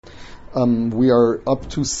We are up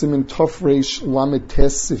to Siman Tofresh Lamed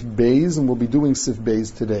Tes Sif Beis, and we'll be doing Sif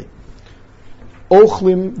Beis today.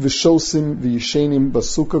 Ochlim v'shosim v'yishenim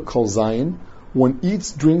basukah kol zayin. One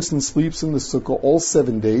eats, drinks, and sleeps in the sukkah all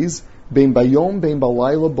 7 days, bein bayom, bein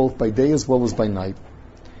balayla, both by day as well as by night.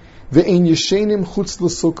 Ve'ein yishenim chutz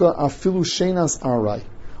l'sukkah afilu shenas arai.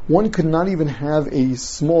 One could not even have a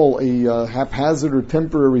haphazard or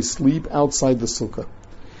temporary sleep outside the sukkah.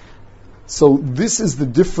 So this is the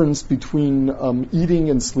difference between eating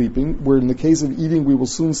and sleeping, where in the case of eating, we will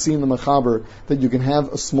soon see in the Mechaber that you can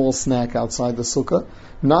have a small snack outside the sukkah.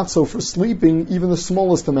 Not so for sleeping, even the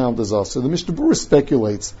smallest amount is us. So the Mishnah Berurah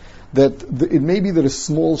speculates that it may be that a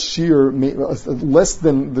small shear, less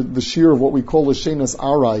than the shear of what we call a shenas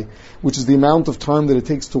arai, which is the amount of time that it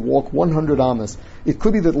takes to walk 100 amas. It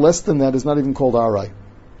could be that less than that is not even called arai.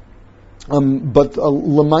 But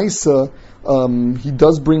Lamaisa, he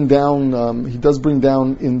does bring down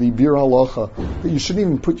in the Bir Halacha that you shouldn't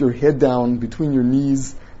even put your head down between your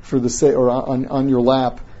knees for the sake, or on your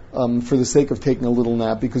lap, for the sake of taking a little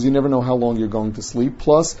nap, because you never know how long you're going to sleep.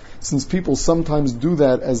 Plus, since people sometimes do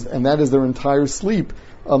that and that is their entire sleep,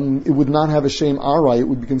 it would not have a shame arai, it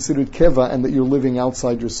would be considered keva, and that you're living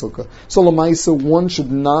outside your sukkah. So Lamaisa, one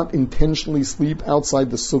should not intentionally sleep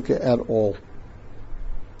outside the sukkah at all.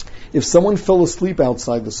 If someone fell asleep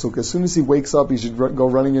outside the sukkah, as soon as he wakes up, he should go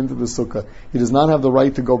running into the sukkah. He does not have the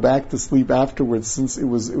right to go back to sleep afterwards, since it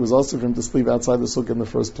was also for him to sleep outside the sukkah in the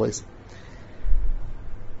first place.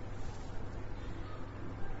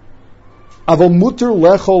 Aval muter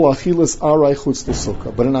lechol achilas arai chutz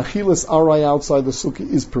l'sukkah, but an achilas arai outside the sukkah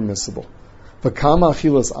is permissible. V'kama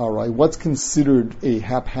achilas arai, what's considered a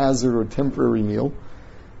haphazard or temporary meal?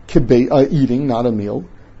 Eating, not a meal.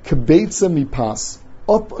 Kebeitza mipas,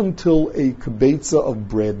 up until a kibetza of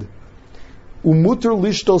bread. Umuter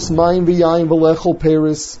lishtos mayim v'yayin v'lechol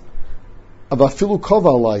peris, avafilu kova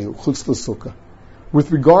alayu chutz l'sukkah.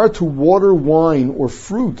 With regard to water, wine, or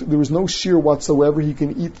fruit, there is no shear whatsoever. He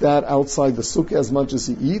can eat that outside the sukkah as much as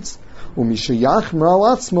he eats. Where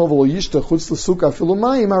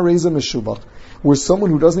someone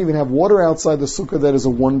who doesn't even have water outside the sukkah, that is a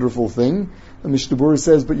wonderful thing. The Mishnah Berurah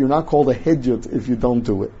says, but you're not called a hedyot if you don't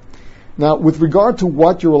do it. Now, with regard to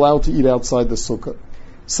what you're allowed to eat outside the sukkah,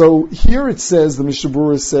 so here it says, the Mishnah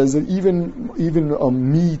Berurah says that even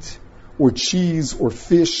meat or cheese or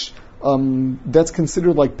fish, that's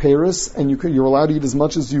considered like paris, and you're allowed to eat as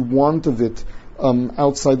much as you want of it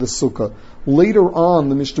outside the sukkah. Later on,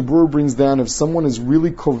 the Mishnah Berurah brings down, if someone is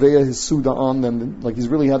really koveya his suda on them, like he's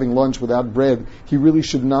really having lunch without bread, he really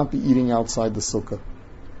should not be eating outside the sukkah.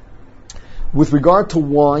 With regard to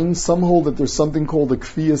wine, some hold that there's something called a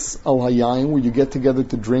kfiyas al hayayim, where you get together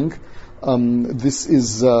to drink. This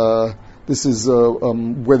is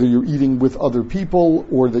whether you're eating with other people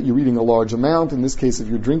or that you're eating a large amount. In this case, if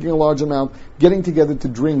you're drinking a large amount, getting together to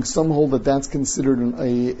drink, some hold that that's considered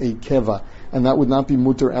a keva, and that would not be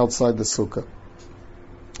mutter outside the sukkah.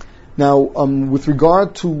 Now, with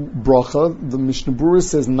regard to bracha, the Mishnah Berurah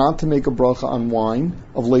says not to make a bracha on wine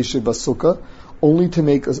of leishe basukah, only to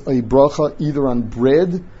make a bracha either on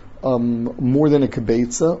bread, more than a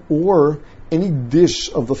kibetza, or any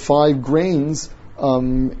dish of the 5 grains,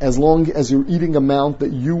 as long as you're eating amount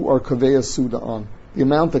that you are kaveya suda on. The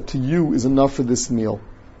amount that to you is enough for this meal.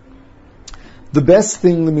 The best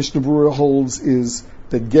thing the Mishnah Berurah holds is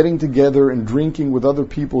that getting together and drinking with other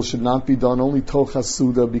people should not be done only tochas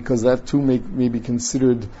suda, because that too may be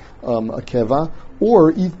considered a keva,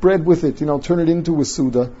 or eat bread with it, turn it into a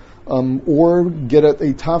suda, or get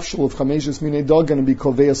a tafshel of chameshes minei dagan and be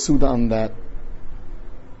koveya suda on that.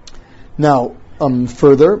 Now,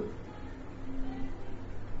 further,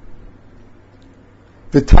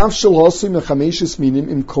 the tafshel hasui mechameshes minim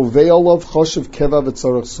im koveya olav choshev keva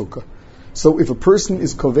v'tzarech sukkah. So if a person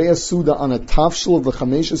is koveya suda on a tafshel of the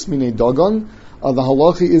chameshes minei dagan, the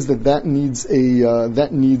halacha is that needs a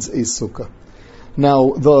sukkah.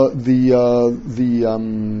 Now the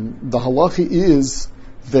halacha is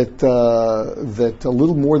that a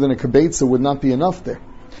little more than a kibetza would not be enough there.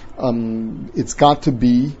 It's got to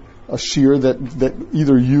be a shear that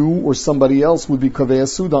either you or somebody else would be kaveya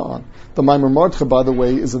suda on. The Maimer Martcha, by the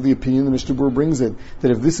way, is of the opinion, the Mishnah Berurah brings it, that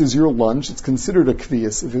if this is your lunch, it's considered a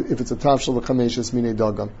kviyas, if it's a tafshel v'chameshes minei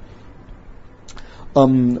dagan.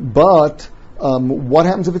 But what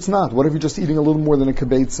happens if it's not? What if you're just eating a little more than a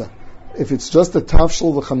kibetza? If it's just a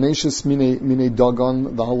tafshel v'chameshes minei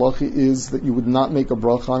dagan, the halacha is that you would not make a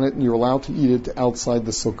bracha on it, and you're allowed to eat it outside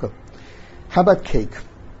the sukkah. How about cake?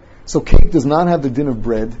 So cake does not have the din of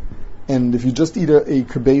bread. And if you just eat a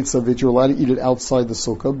kibbetz of it, you're allowed to eat it outside the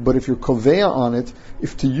sukkah. But if you're koveya on it,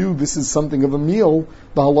 if to you this is something of a meal,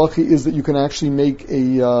 the halacha is that you can actually make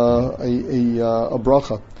a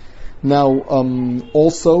bracha. Now,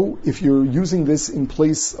 also, if you're using this in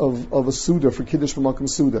place of a Suda for Kiddush B'Makom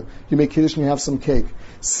Suda, you make Kiddush and you have some cake.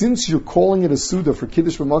 Since you're calling it a Suda for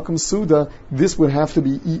Kiddush B'Makom Suda, this would have to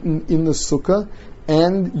be eaten in the sukkah,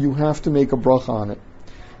 and you have to make a bracha on it.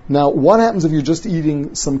 Now, what happens if you're just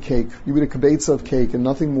eating some cake? You eat a kibbetz of cake and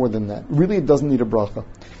nothing more than that. Really, it doesn't need a bracha.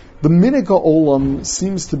 The minhag ha'olam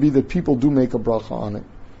seems to be that people do make a bracha on it.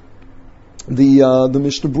 The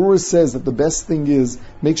Mishnah Berurah says that the best thing is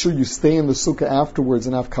make sure you stay in the sukkah afterwards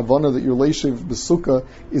and have kavanah that your leishiv the sukkah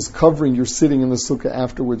is covering your sitting in the sukkah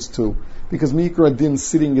afterwards too. Because mikra din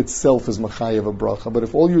sitting itself is machayev a bracha. But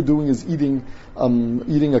if all you're doing is eating a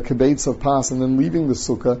kibbetz of pas and then leaving the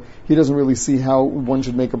sukkah, he doesn't really see how one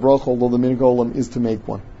should make a bracha, although the minhag ha'olam is to make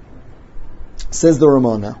one. Says the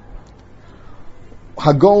Ramah now.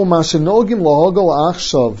 Hagol mashenogim lahagol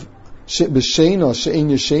achshav. That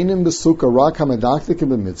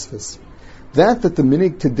the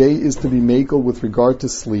minhag today is to be makel with regard to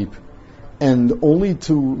sleep, and the only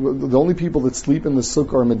people that sleep in the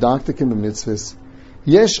sukkah are medaktikim b'mitzvahs.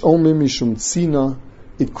 Yesh omim mishum tzina.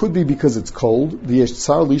 It could be because it's cold. The yesh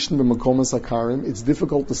tsar lishn b'makomas hakarim. It's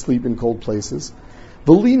difficult to sleep in cold places.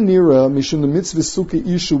 V'li nira mishum the mitzvah sukkah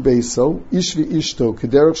ishu beiso ishvi ishto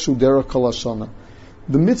kederach shu derech kol hashana.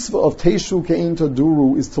 The mitzvah of Teishu Ke'en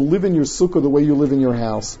Taduru is to live in your sukkah the way you live in your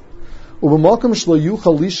house. Where you're not going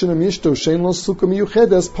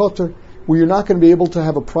to be able to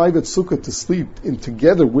have a private sukkah to sleep in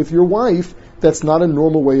together with your wife, that's not a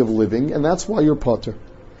normal way of living, and that's why you're pater.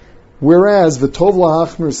 Whereas, V'tov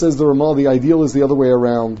Lahachmir says the Ramah, the ideal is the other way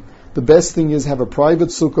around. The best thing is have a private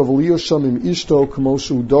sukkah v'liyosham im ishto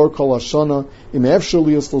k'moshu dar kol hashana im efshar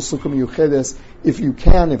liyos lo sukkah miyuchedes. If you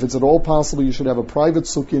can, if it's at all possible, you should have a private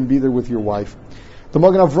sukkah and be there with your wife. The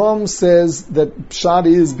Magen Avram says that pshat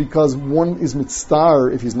is because one is mitzvah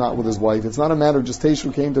if he's not with his wife. It's not a matter of just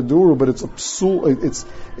Teishu came to Duru, but it's a psul.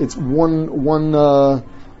 It's one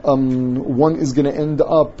is going to end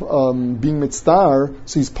up being mitzvah,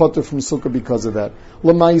 so he's potter from sukkah because of that.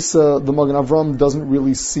 Lamaisa, the Magen Avram doesn't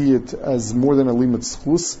really see it as more than a limit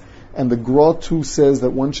schus, and the Gra too says that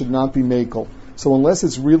one should not be makel. So unless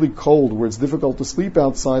it's really cold, where it's difficult to sleep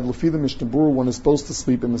outside, Lefi the Mishnah Berurah, one is supposed to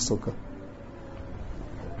sleep in the sukkah.